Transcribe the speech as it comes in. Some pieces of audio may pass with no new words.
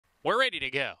We're ready to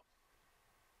go.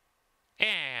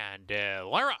 And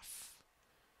we're off.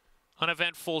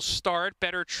 Uneventful start.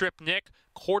 Bettor Nick,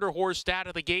 quarter horsed out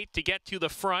of the gate to get to the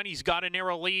front. He's got a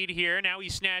narrow lead here. Now he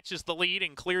snatches the lead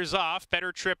and clears off.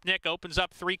 Bettor Nick opens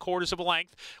up 3/4 of a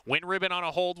length. Win Ribbon on a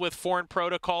hold with Foreign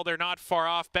Protocol. They're not far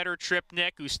off. Bettor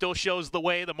Nick, who still shows the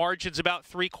way. The margin's about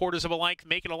 3/4 of a length,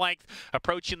 making a length,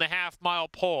 approaching the half-mile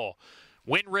pole.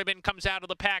 Win Ribbon comes out of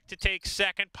the pack to take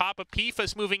second. Papa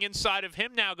Pifus moving inside of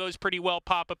him now goes pretty well.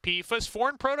 Papa Pifus.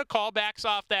 Foreign Protocol backs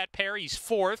off that pair. He's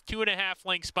fourth, 2.5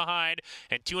 lengths behind,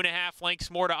 and 2.5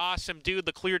 lengths more to Awesome Dude,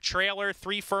 the clear trailer.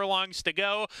 3 furlongs to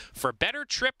go for Bettor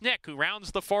Nick, who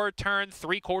rounds the forward turn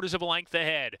 3/4 of a length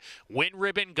ahead. Win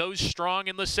Ribbon goes strong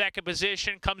in the second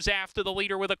position, comes after the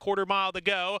leader with a 1/4 mile to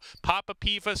go. Papa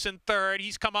Pifus in third.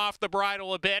 He's come off the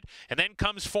bridle a bit, and then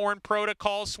comes Foreign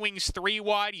Protocol, swings 3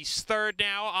 wide. He's third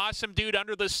now. Awesome Dude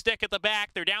under the stick at the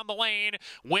back. They're down the lane.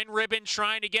 Win Ribbon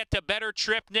trying to get to Bettor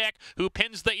Nick, who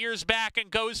pins the ears back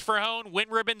and goes for home. Win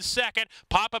Ribbon second.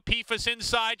 Papa Pifus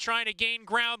inside trying to gain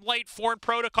ground late. Foreign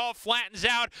Protocol flattens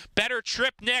out. Bettor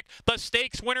Nick, the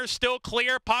stakes winner, still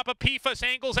clear. Papa Pifus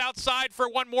angles outside for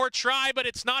one more try, but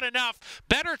it's not enough.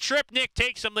 Bettor Nick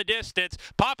takes him the distance.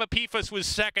 Papa Pifus was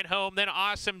second home, then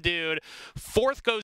Awesome Dude. Fourth goes